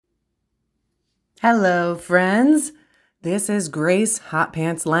Hello, friends. This is Grace Hot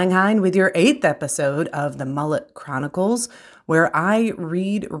Pants Langhine with your 8th episode of the Mullet Chronicles, where I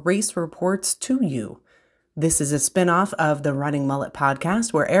read race reports to you. This is a spinoff of the Running Mullet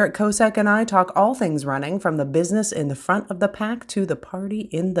podcast, where Eric Kovach and I talk all things running, from the business in the front of the pack to the party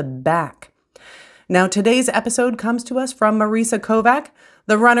in the back. Now, today's episode comes to us from Marissa Kovach,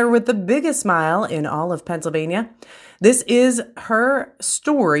 the runner with the biggest smile in all of Pennsylvania. This is her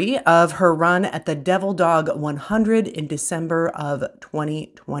story of her run at the Devil Dog 100 in December of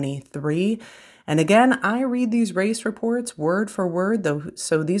 2023. And again, I read these race reports word for word, though,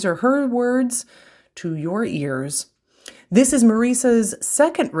 so these are her words to your ears. This is Marissa's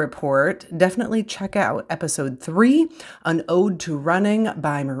second report. Definitely check out episode 3, An Ode to Running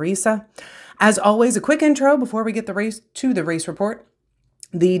by Marissa. As always, a quick intro before we get the race report.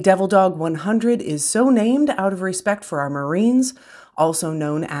 The Devil Dog 100 is so named out of respect for our Marines, also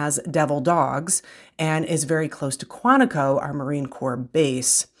known as Devil Dogs, and is very close to Quantico, our Marine Corps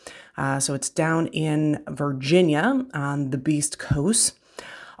base. So it's down in Virginia on the Beast Coast.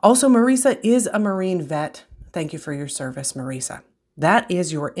 Also, Marissa is a Marine vet. Thank you for your service, Marissa. That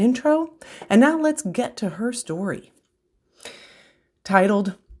is your intro. And now let's get to her story.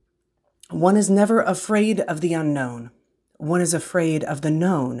 Titled, One is never afraid of the unknown. One is afraid of the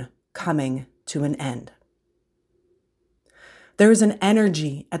known coming to an end. There is an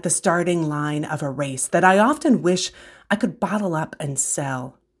energy at the starting line of a race that I often wish I could bottle up and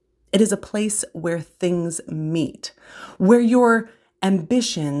sell. It is a place where things meet, where your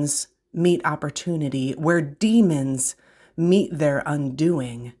ambitions meet opportunity, where demons meet their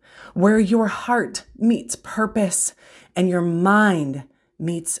undoing, where your heart meets purpose and your mind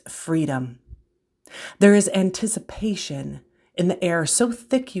meets freedom. There is anticipation in the air so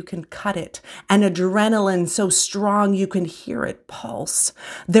thick you can cut it, and adrenaline so strong you can hear it pulse.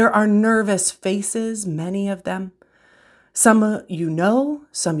 There are nervous faces, many of them. Some you know,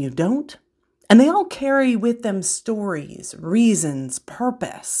 some you don't, and they all carry with them stories, reasons,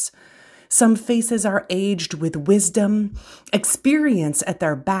 purpose. Some faces are aged with wisdom, experience at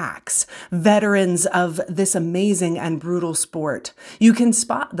their backs, veterans of this amazing and brutal sport. You can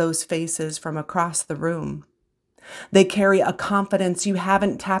spot those faces from across the room. They carry a confidence you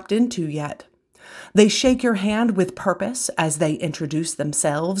haven't tapped into yet. They shake your hand with purpose as they introduce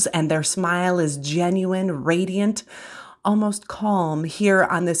themselves, and their smile is genuine, radiant, almost calm here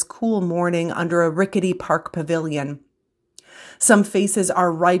on this cool morning under a rickety park pavilion. Some faces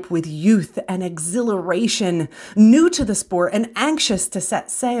are ripe with youth and exhilaration, new to the sport and anxious to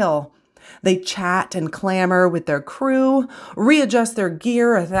set sail. They chat and clamor with their crew, readjust their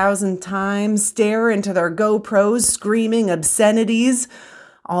gear 1,000 times, stare into their GoPros, screaming obscenities,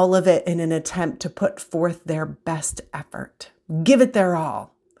 all of it in an attempt to put forth their best effort. Give it their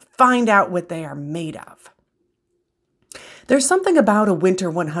all. Find out what they are made of. There's something about a winter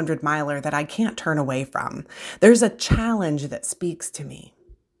 100 miler that I can't turn away from. There's a challenge that speaks to me.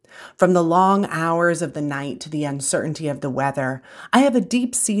 From the long hours of the night to the uncertainty of the weather, I have a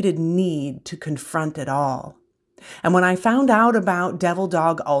deep-seated need to confront it all. And when I found out about Devil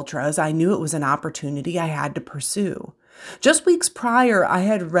Dog Ultras, I knew it was an opportunity I had to pursue. Just weeks prior, I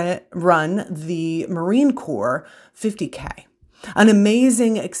had run the Marine Corps 50K. An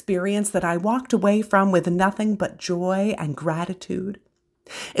amazing experience that I walked away from with nothing but joy and gratitude.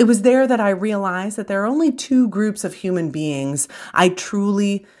 It was there that I realized that there are only 2 groups of human beings I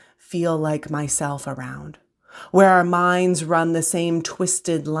truly feel like myself around, where our minds run the same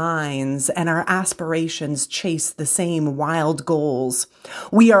twisted lines and our aspirations chase the same wild goals.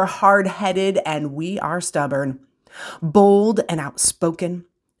 We are hard-headed and we are stubborn, bold and outspoken.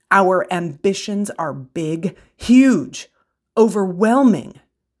 Our ambitions are big, huge, overwhelming.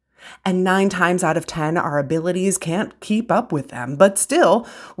 And 9 times out of 10, our abilities can't keep up with them. But still,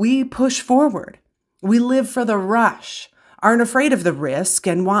 we push forward. We live for the rush, aren't afraid of the risk,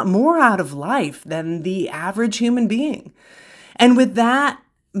 and want more out of life than the average human being. And with that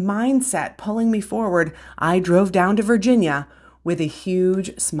mindset pulling me forward, I drove down to Virginia with a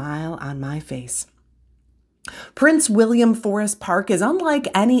huge smile on my face. Prince William Forest Park is unlike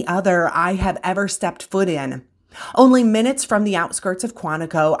any other I have ever stepped foot in. Only minutes from the outskirts of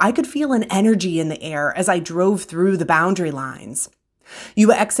Quantico, I could feel an energy in the air as I drove through the boundary lines.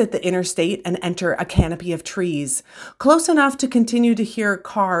 You exit the interstate and enter a canopy of trees, close enough to continue to hear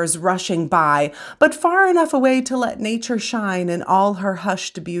cars rushing by, but far enough away to let nature shine in all her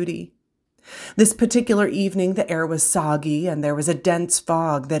hushed beauty. This particular evening, the air was soggy and there was a dense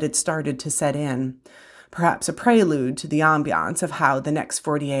fog that had started to set in, perhaps a prelude to the ambiance of how the next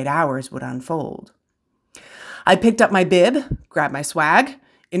 48 hours would unfold. I picked up my bib, grabbed my swag,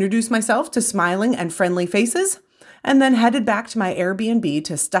 introduced myself to smiling and friendly faces, and then headed back to my Airbnb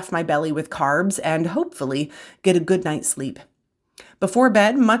to stuff my belly with carbs and hopefully get a good night's sleep. Before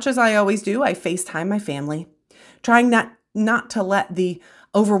bed, much as I always do, I FaceTime my family, trying not to let the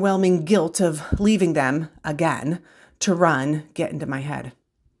overwhelming guilt of leaving them again to run get into my head.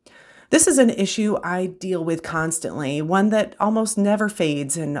 This is an issue I deal with constantly, one that almost never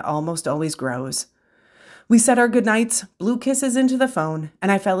fades and almost always grows. We said our goodnights, blew kisses into the phone,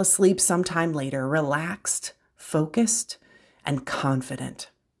 and I fell asleep sometime later, relaxed, focused, and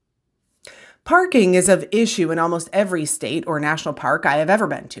confident. Parking is of issue in almost every state or national park I have ever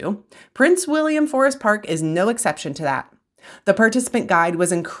been to. Prince William Forest Park is no exception to that. The participant guide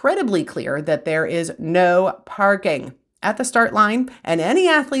was incredibly clear that there is no parking at the start line, and any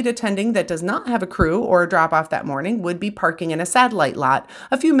athlete attending that does not have a crew or a drop-off that morning would be parking in a satellite lot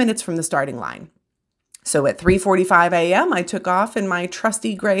a few minutes from the starting line. So at 3:45 a.m., I took off in my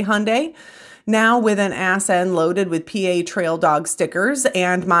trusty gray Hyundai, now with an ass end loaded with PA Trail Dog stickers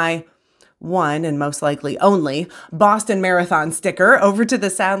and my one and most likely only Boston Marathon sticker over to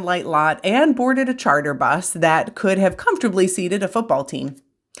the satellite lot and boarded a charter bus that could have comfortably seated a football team.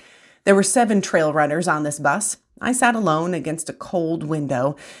 There were 7 trail runners on this bus. I sat alone against a cold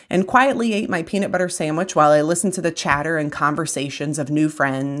window and quietly ate my peanut butter sandwich while I listened to the chatter and conversations of new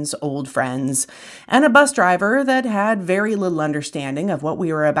friends, old friends, and a bus driver that had very little understanding of what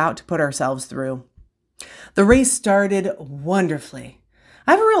we were about to put ourselves through. The race started wonderfully.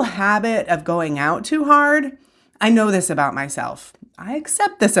 I have a real habit of going out too hard. I know this about myself. I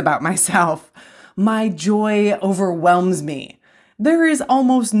accept this about myself. My joy overwhelms me. There is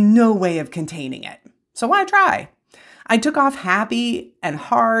almost no way of containing it. So I try. I took off happy and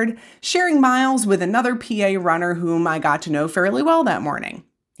hard, sharing miles with another PA runner whom I got to know fairly well that morning.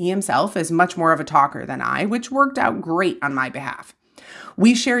 He himself is much more of a talker than I, which worked out great on my behalf.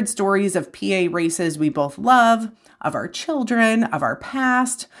 We shared stories of PA races we both love, of our children, of our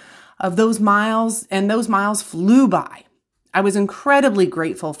past, of those miles, and those miles flew by. I was incredibly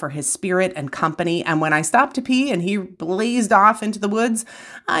grateful for his spirit and company, and when I stopped to pee and he blazed off into the woods,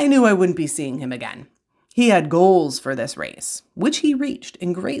 I knew I wouldn't be seeing him again. He had goals for this race, which he reached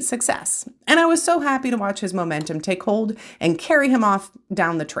in great success, and I was so happy to watch his momentum take hold and carry him off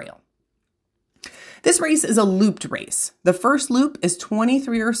down the trail. This race is a looped race. The first loop is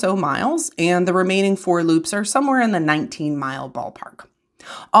 23 or so miles, and the remaining 4 loops are somewhere in the 19-mile ballpark,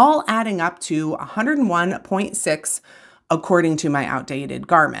 all adding up to 101.6 according to my outdated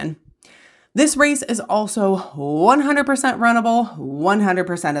Garmin. This race is also 100% runnable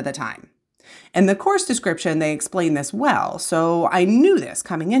 100% of the time. In the course description, they explain this well, so I knew this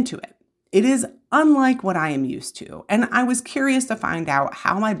coming into it. It is unlike what I am used to, and I was curious to find out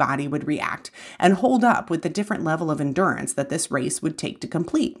how my body would react and hold up with the different level of endurance that this race would take to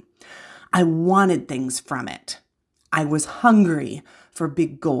complete. I wanted things from it. I was hungry for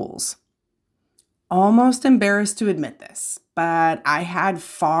big goals. Almost embarrassed to admit this, but I had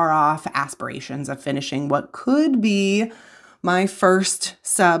far off aspirations of finishing what could be my first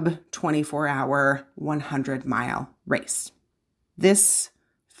sub 24-hour 100-mile race. This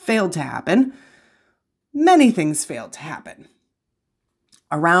failed to happen. Many things failed to happen.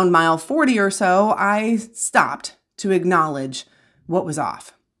 Around mile 40 or so, I stopped to acknowledge what was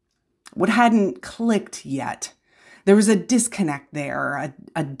off, what hadn't clicked yet. There was a disconnect there,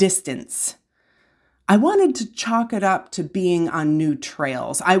 a distance. I wanted to chalk it up to being on new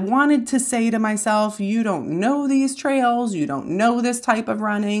trails. I wanted to say to myself, you don't know these trails, you don't know this type of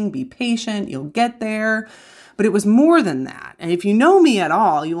running, be patient, you'll get there. But it was more than that. And if you know me at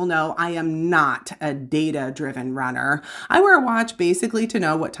all, you will know I am not a data-driven runner. I wear a watch basically to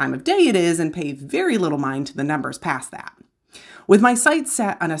know what time of day it is and pay very little mind to the numbers past that. With my sights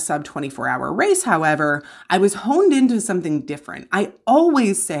set on a sub 24-hour race, however, I was honed into something different. I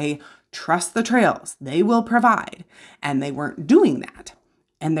always say, trust the trails, they will provide. And they weren't doing that.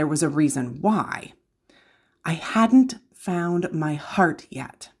 And there was a reason why. I hadn't found my heart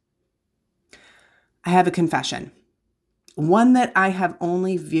yet. I have a confession, one that I have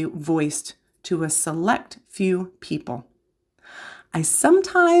only voiced to a select few people. I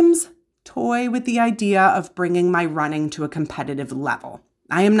sometimes toy with the idea of bringing my running to a competitive level.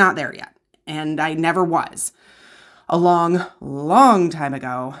 I am not there yet, and I never was. A long time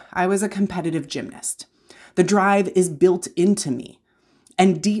ago, I was a competitive gymnast. The drive is built into me,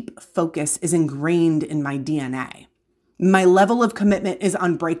 and deep focus is ingrained in my DNA. My level of commitment is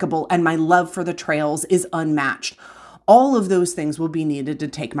unbreakable, and my love for the trails is unmatched. All of those things will be needed to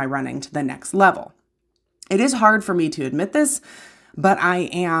take my running to the next level. It is hard for me to admit this, but I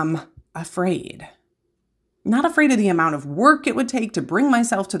am afraid. Not afraid of the amount of work it would take to bring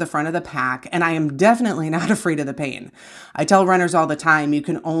myself to the front of the pack, and I am definitely not afraid of the pain. I tell runners all the time, you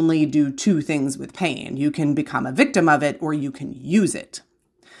can only do two things with pain. You can become a victim of it, or you can use it.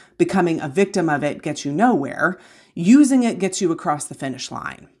 Becoming a victim of it gets you nowhere. Using it gets you across the finish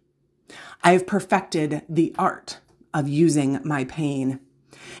line. I have perfected the art of using my pain.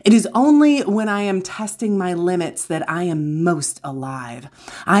 It is only when I am testing my limits that I am most alive.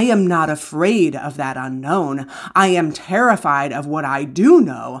 I am not afraid of that unknown. I am terrified of what I do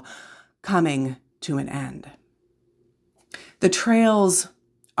know coming to an end. The trails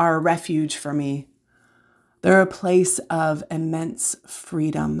are a refuge for me. They're a place of immense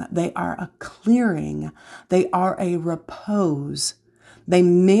freedom. They are a clearing. They are a repose. They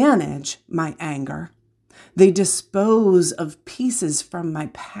manage my anger. They dispose of pieces from my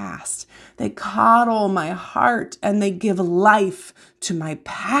past. They coddle my heart and they give life to my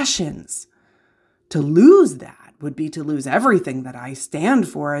passions. To lose that would be to lose everything that I stand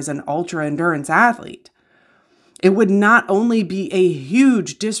for as an ultra endurance athlete. It would not only be a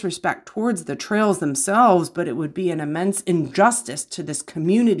huge disrespect towards the trails themselves, but it would be an immense injustice to this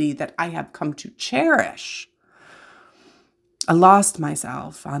community that I have come to cherish. I lost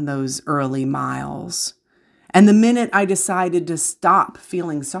myself on those early miles. And the minute I decided to stop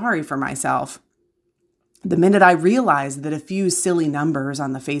feeling sorry for myself, the minute I realized that a few silly numbers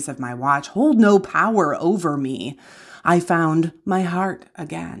on the face of my watch hold no power over me, I found my heart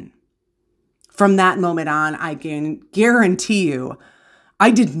again. From that moment on, I can guarantee you,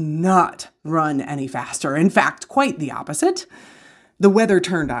 I did not run any faster. In fact, quite the opposite. The weather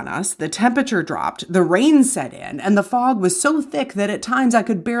turned on us, the temperature dropped, the rain set in, and the fog was so thick that at times I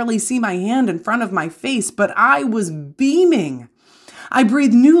could barely see my hand in front of my face, but I was beaming. I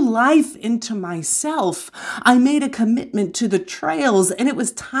breathed new life into myself. I made a commitment to the trails, and it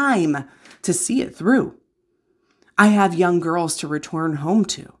was time to see it through. I have young girls to return home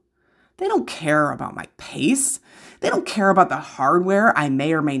to. They don't care about my pace. They don't care about the hardware I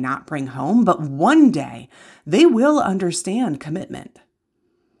may or may not bring home, but one day they will understand commitment.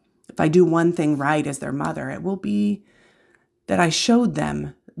 If I do one thing right as their mother, it will be that I showed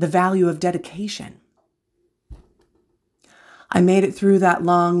them the value of dedication. I made it through that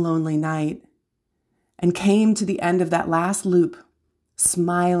long, lonely night and came to the end of that last loop,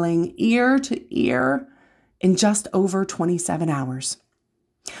 smiling ear to ear in just over 27 hours.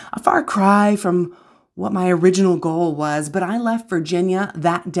 A far cry from what my original goal was, but I left Virginia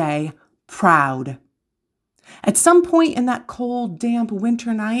that day proud. At some point in that cold, damp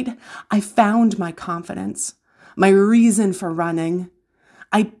winter night, I found my confidence, my reason for running.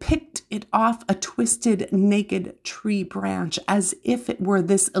 I picked it off a twisted, naked tree branch as if it were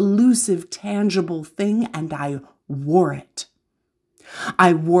this elusive, tangible thing, and I wore it.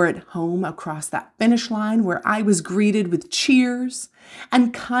 I wore it home across that finish line where I was greeted with cheers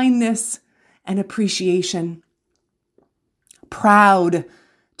and kindness and appreciation. Proud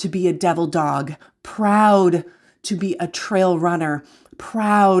to be a devil dog, proud to be a trail runner,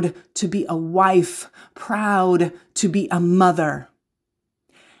 proud to be a wife, proud to be a mother,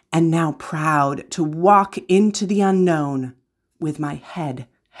 and now proud to walk into the unknown with my head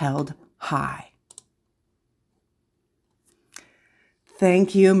held high.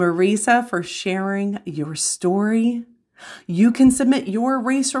 Thank you, Marissa, for sharing your story. You can submit your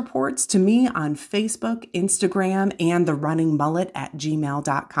race reports to me on Facebook, Instagram, and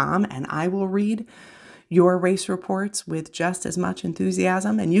therunningmullet@gmail.com, and I will read your race reports with just as much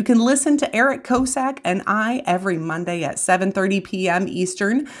enthusiasm. And you can listen to Eric Kosak and I every Monday at 7:30 p.m.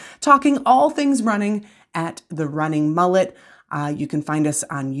 Eastern, talking all things running at The Running Mullet. You can find us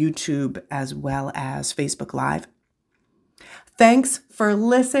on YouTube as well as Facebook Live. Thanks for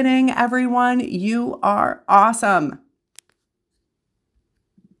listening, everyone. You are awesome.